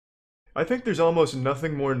I think there's almost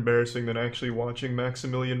nothing more embarrassing than actually watching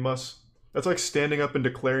MaxamillianMus. That's like standing up and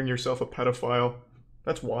declaring yourself a pedophile.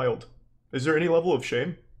 That's wild. Is there any level of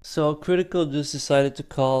shame? So Critical just decided to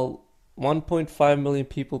call 1.5 million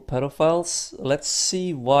people pedophiles. Let's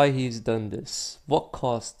see why he's done this. What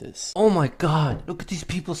caused this? Oh my god, look at these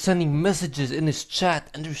people sending messages in his chat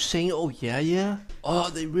and they're saying, oh yeah, yeah? Oh,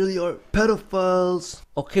 they really are pedophiles.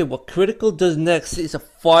 Okay, what Critical does next is a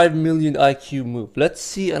 5 million IQ move. Let's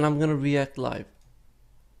see, and I'm gonna react live.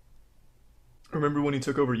 Remember when he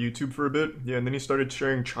took over YouTube for a bit? Yeah, and then he started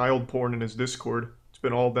sharing child porn in his Discord. It's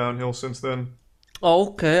been all downhill since then. Oh,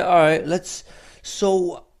 okay, alright,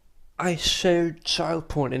 so I shared child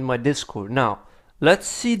porn in my Discord. Now, let's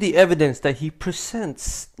see the evidence that he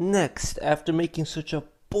presents next after making such a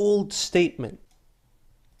bold statement.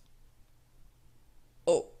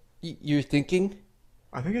 Oh, you're thinking?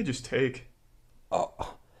 I think I just take.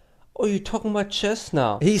 Oh, oh, you're talking about chess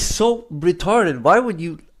now. He's so retarded. Why would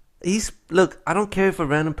you? Look, I don't care if a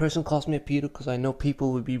random person calls me a pedo because I know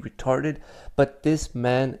people would be retarded, but this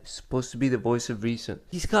man is supposed to be the voice of reason.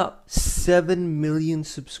 He's got 7 million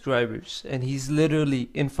subscribers and he's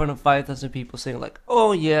literally in front of 5,000 people saying like,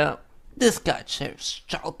 oh yeah, this guy shares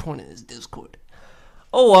child porn in his Discord.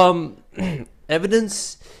 Oh,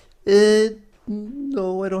 evidence?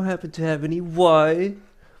 No, I don't happen to have any. Why?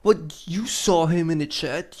 What, you saw him in the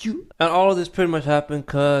chat? And all of this pretty much happened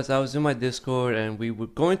because I was in my Discord and we were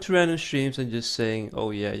going to random streams and just saying, oh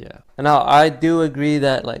yeah, yeah. And now I do agree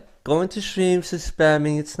that like going to streams is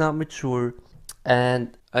spamming, it's not mature.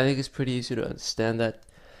 And I think it's pretty easy to understand that.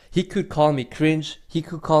 He could call me cringe, he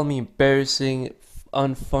could call me embarrassing,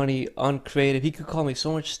 unfunny, uncreative, he could call me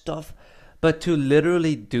so much stuff. But to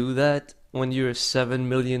literally do that when you're a 7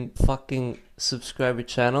 million fucking subscriber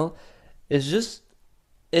channel is just,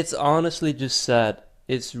 it's honestly just sad.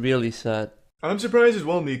 It's really sad. I'm surprised as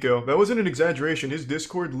well, Nico. That wasn't an exaggeration. His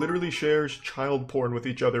Discord literally shares child porn with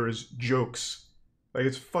each other as jokes. Like,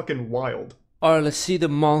 it's fucking wild. Alright, let's see the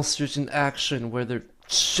monsters in action where they're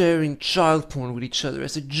sharing child porn with each other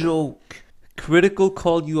as a joke. Critical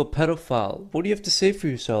called you a pedophile. What do you have to say for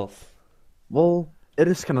yourself? Well, it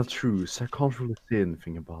is kind of true, so I can't really say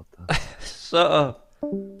anything about that. Shut up.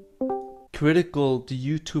 Critical, the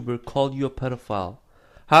YouTuber, called you a pedophile.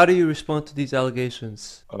 How do you respond to these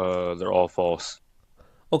allegations? They're all false.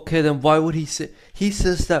 Okay, then why would he say? He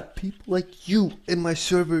says that people like you in my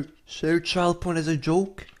server share child porn as a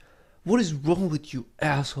joke? What is wrong with you,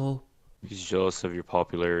 asshole? He's jealous of your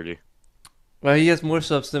popularity. Well, he has more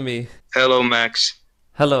subs than me. Hello, Max.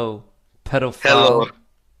 Hello, pedophile. Hello.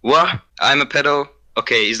 What? I'm a pedo?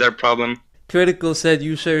 Okay, is there a problem? Critical said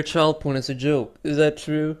you share child porn as a joke. Is that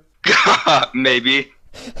true? Maybe.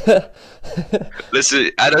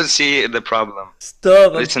 Listen, I don't see the problem.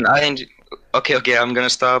 Stop. Listen, okay, I'm gonna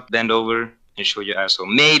stop, bend over, and show you asshole.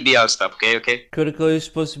 Maybe I'll stop, okay? Critical, you're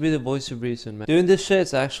supposed to be the voice of reason, man. Doing this shit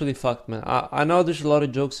is actually fucked, man. I know there's a lot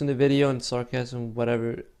of jokes in the video and sarcasm,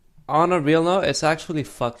 whatever. On a real note, it's actually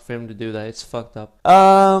fucked for him to do that. It's fucked up.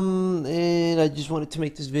 And I just wanted to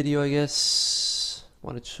make this video, I guess.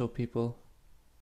 Wanted to show people.